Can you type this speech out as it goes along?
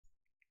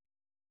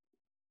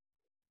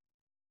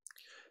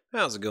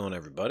How's it going,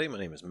 everybody? My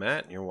name is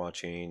Matt, and you're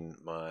watching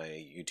my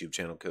YouTube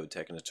channel, Code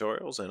Tech and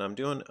Tutorials, and I'm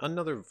doing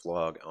another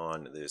vlog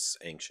on this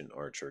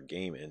AncientArcher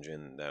game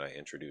engine that I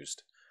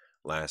introduced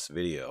last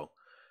video.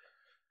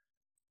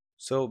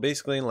 So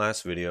basically, in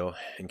last video,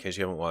 in case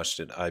you haven't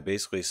watched it, I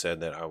basically said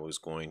that I was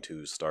going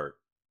to start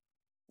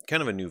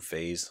kind of a new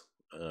phase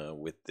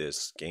with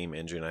this game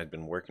engine. I'd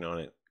been working on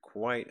it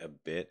quite a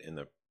bit in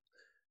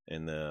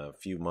the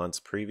few months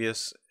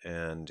previous,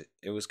 and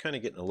it was kind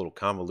of getting a little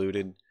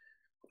convoluted.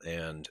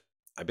 And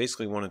I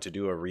basically wanted to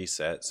do a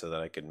reset so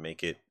that I could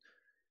make it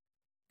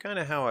kind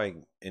of how I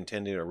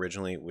intended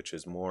originally, which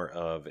is more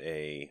of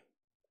a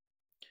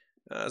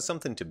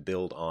something to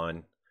build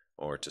on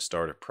or to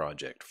start a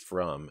project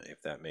from,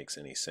 if that makes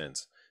any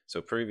sense.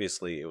 So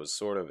previously, it was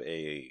sort of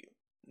a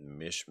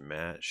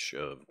mishmash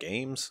of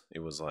games. It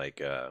was like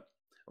I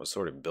was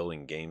sort of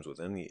building games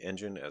within the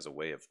engine as a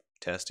way of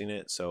testing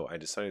it. So I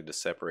decided to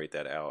separate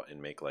that out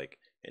and make like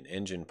an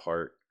engine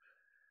part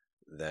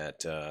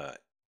that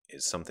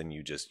is something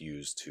you just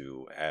use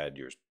to add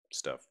your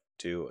stuff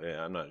to.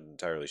 I'm not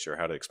entirely sure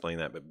how to explain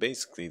that, but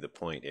basically the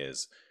point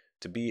is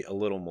to be a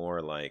little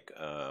more like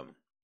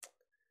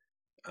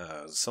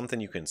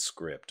something you can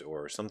script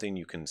or something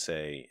you can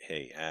say,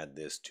 hey, add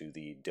this to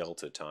the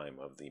delta time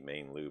of the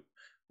main loop,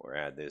 or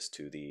add this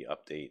to the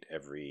update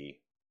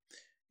every,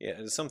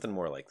 yeah, something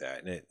more like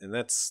that. And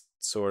that's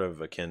sort of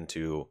akin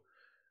to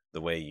the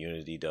way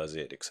Unity does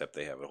it, except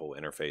they have a whole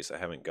interface. I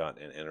haven't got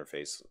an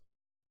interface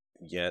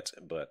yet,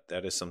 but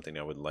that is something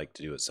I would like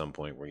to do at some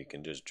point, where you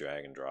can just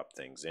drag and drop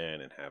things in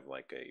and have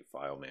like a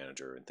file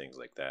manager and things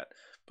like that.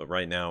 But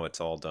right now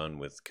it's all done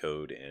with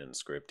code and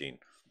scripting.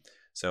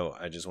 So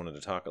I just wanted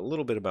to talk a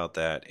little bit about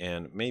that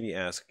and maybe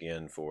ask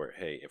again for,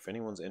 hey, if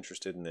anyone's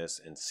interested in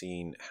this and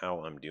seeing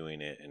how I'm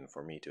doing it, and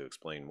for me to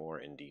explain more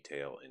in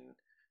detail in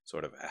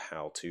sort of a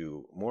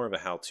how-to, more of a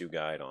how-to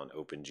guide on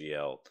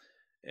OpenGL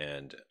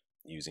and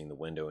using the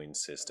windowing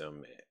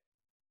system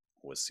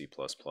with C++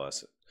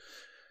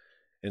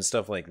 and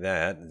stuff like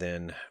that,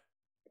 then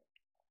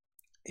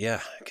yeah,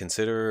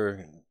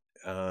 consider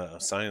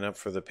signing up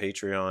for the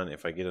Patreon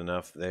if I get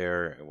enough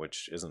there,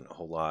 which isn't a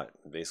whole lot.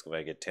 Basically,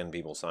 if I get 10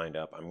 people signed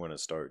up, I'm going to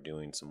start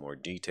doing some more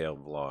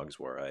detailed vlogs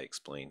where I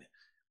explain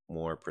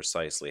more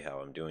precisely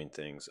how I'm doing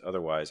things.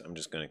 Otherwise, I'm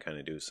just going to kind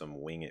of do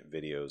some wing it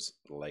videos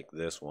like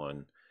this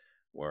one,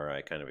 where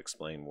I kind of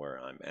explain where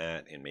I'm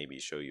at and maybe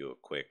show you a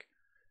quick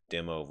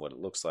demo of what it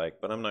looks like.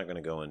 But I'm not going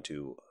to go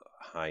into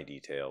high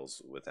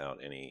details without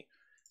any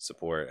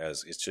support,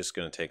 as it's just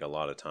going to take a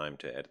lot of time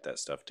to edit that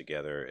stuff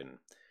together,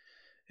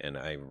 and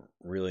I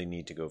really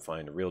need to go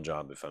find a real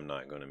job if I'm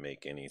not going to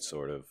make any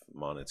sort of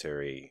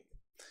monetary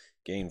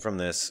gain from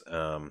this.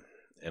 And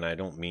I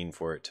don't mean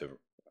for it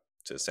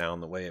to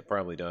sound the way it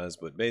probably does,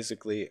 but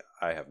basically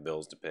I have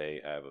bills to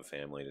pay, I have a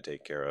family to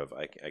take care of.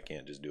 I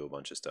can't just do a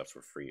bunch of stuff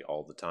for free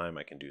all the time.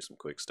 I can do some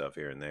quick stuff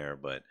here and there,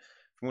 but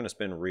if I'm going to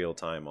spend real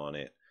time on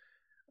it,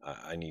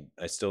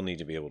 I still need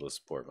to be able to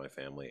support my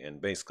family,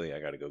 and basically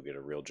I got to go get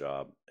a real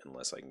job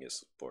unless I can get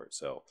support.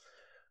 So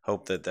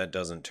hope that that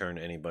doesn't turn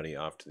anybody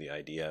off to the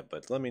idea,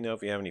 but let me know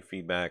if you have any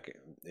feedback.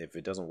 If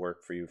it doesn't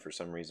work for you for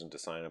some reason to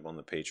sign up on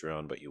the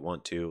Patreon, but you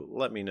want to,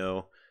 let me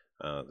know.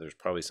 There's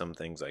probably some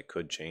things I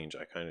could change.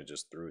 I kind of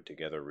just threw it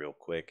together real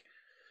quick.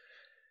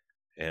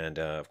 And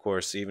of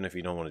course, even if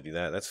you don't want to do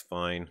that, that's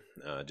fine.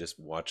 Just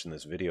watching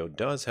this video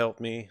does help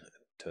me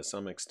to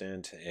some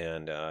extent,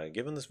 and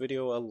giving this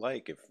video a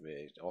like, if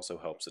it also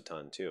helps a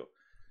ton too.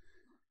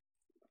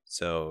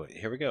 So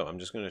here we go. I'm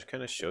just going to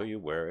kind of show you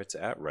where it's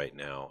at right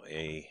now.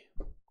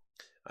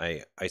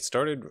 I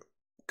started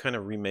kind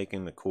of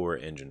remaking the core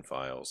engine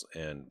files,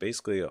 and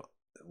basically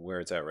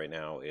where it's at right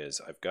now is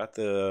I've got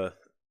the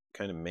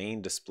kind of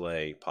main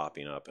display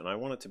popping up, and I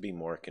want it to be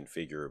more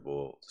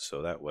configurable,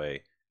 so that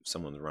way if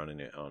someone's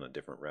running it on a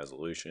different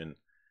resolution,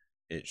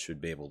 they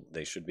should be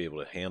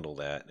able to handle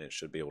that, and it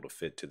should be able to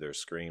fit to their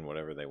screen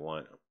whatever they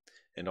want.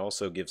 And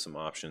also give some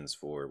options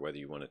for whether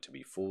you want it to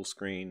be full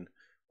screen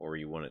or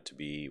you want it to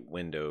be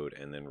windowed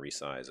and then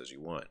resize as you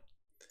want.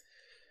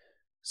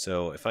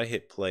 So if I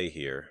hit play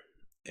here,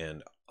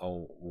 and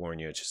I'll warn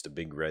you, it's just a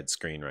big red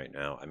screen right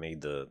now. I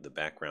made the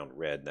background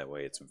red, that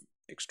way it's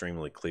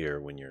extremely clear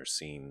when you're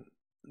seeing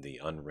the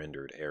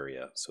unrendered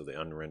area. So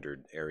the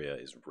unrendered area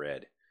is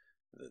red,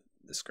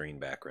 the screen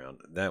background.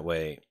 That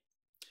way,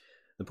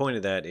 the point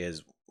of that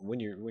is when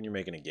you're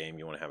making a game,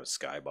 you want to have a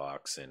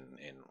skybox and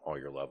all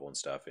your level and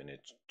stuff, and it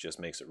just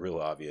makes it real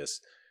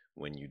obvious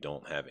when you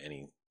don't have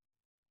any,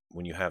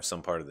 when you have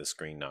some part of the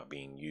screen not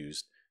being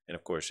used. And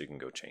of course you can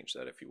go change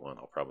that if you want.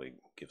 I'll probably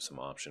give some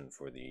option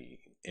for the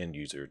end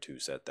user to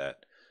set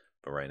that,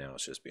 but right now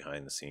it's just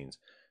behind the scenes.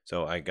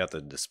 So I got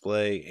the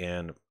display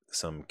and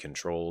some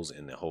controls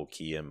in the whole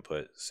key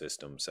input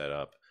system set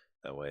up.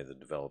 That way the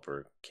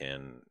developer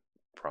can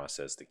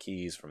process the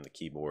keys from the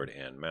keyboard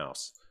and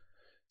mouse.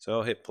 So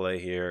I'll hit play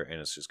here,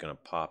 and it's just going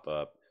to pop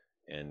up,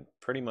 and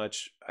pretty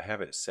much I have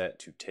it set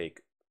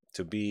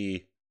to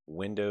be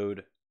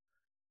windowed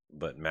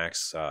but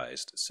max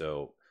sized.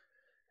 So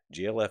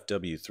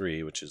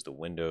GLFW3, which is the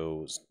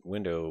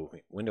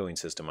windowing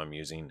system I'm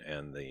using,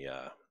 and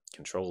the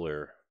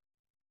controller,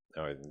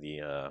 or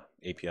the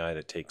API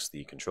that takes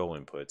the control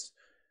inputs,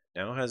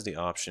 now has the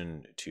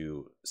option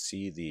to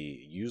see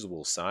the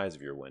usable size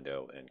of your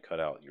window and cut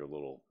out your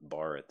little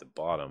bar at the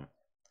bottom.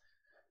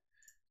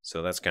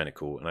 So that's kind of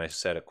cool. And I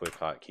set a quick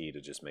hotkey to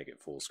just make it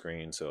full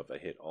screen. So if I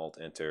hit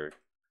Alt-Enter,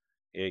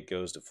 it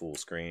goes to full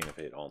screen. If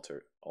I hit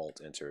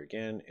Alt-Enter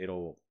again,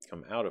 it'll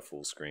come out of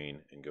full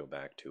screen and go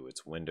back to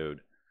its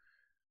windowed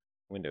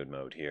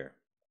mode here.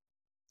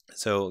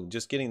 So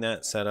just getting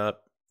that set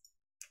up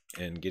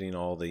and getting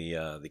all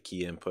the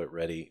key input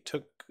ready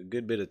took a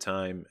good bit of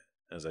time,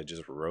 as I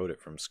just wrote it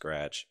from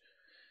scratch.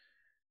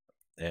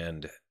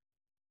 And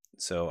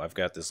so I've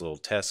got this little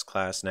test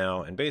class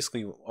now, and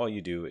basically all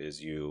you do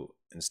is you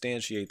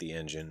instantiate the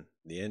engine.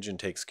 The engine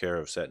takes care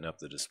of setting up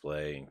the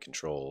display and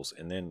controls,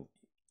 and then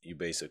you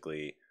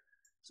basically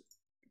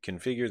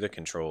configure the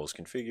controls,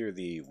 configure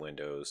the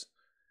windows,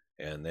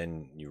 and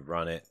then you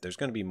run it. There's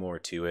going to be more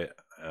to it.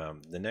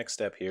 The next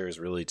step here is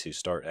really to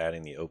start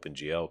adding the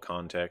OpenGL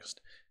context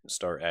and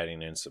start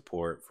adding in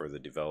support for the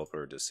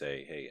developer to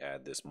say, hey,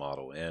 add this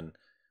model in,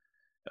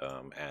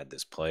 add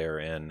this player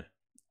in,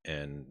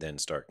 and then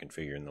start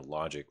configuring the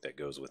logic that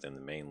goes within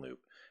the main loop.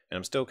 And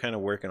I'm still kind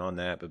of working on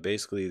that, but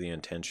basically the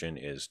intention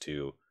is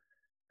to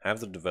have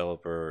the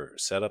developer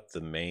set up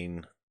the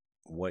main,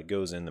 what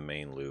goes in the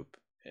main loop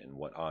and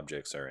what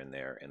objects are in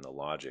there and the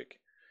logic.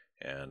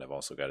 And I've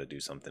also got to do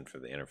something for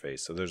the interface.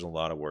 So there's a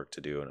lot of work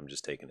to do, and I'm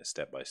just taking it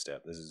step by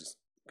step. This is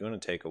going to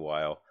take a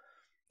while,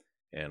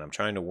 and I'm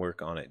trying to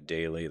work on it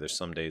daily. There's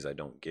some days I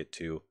don't get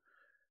to,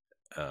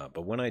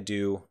 but when I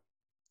do,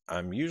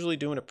 I'm usually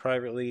doing it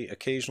privately.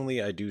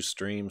 Occasionally I do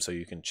stream, so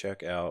you can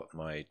check out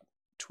my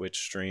Twitch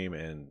stream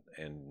and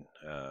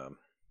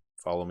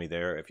follow me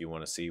there if you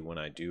want to see when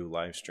I do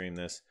live stream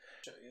this.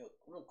 Show you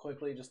real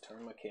quickly, just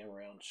turn my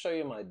camera around, show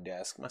you my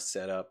desk, my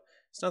setup.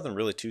 It's nothing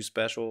really too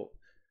special.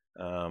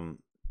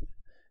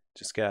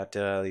 Just got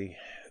the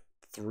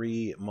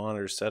 3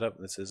 monitors set up.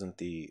 This isn't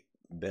the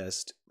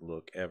best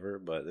look ever,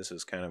 but this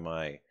is kind of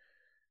my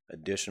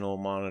additional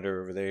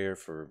monitor over there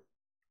for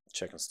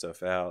checking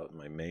stuff out,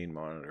 my main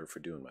monitor for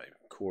doing my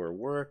core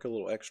work, a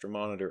little extra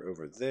monitor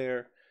over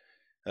there,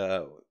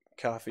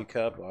 coffee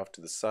cup off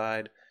to the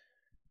side,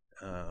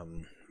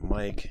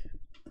 mic,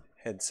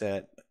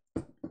 headset,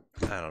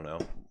 I don't know,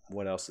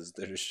 what else is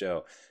there to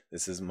show?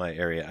 This is my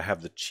area. I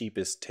have the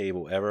cheapest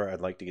table ever. I'd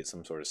like to get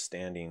some sort of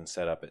standing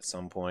setup at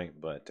some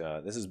point, but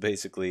this is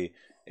basically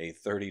a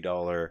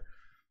 $30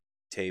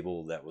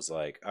 table that was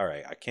like, all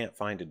right, I can't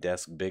find a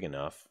desk big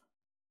enough,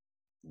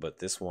 but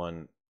this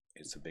one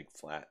is a big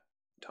flat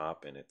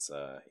top and it's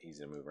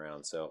easy to move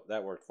around, so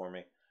that worked for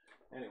me.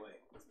 Anyway,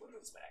 let's put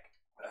this back.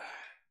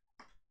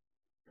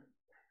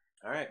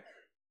 All right,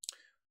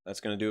 that's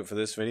gonna do it for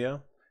this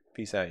video.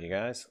 Peace out, you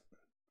guys.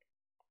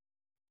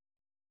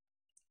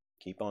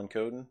 Keep on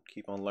coding,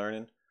 keep on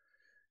learning,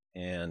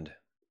 and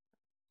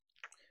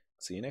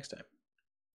see you next time.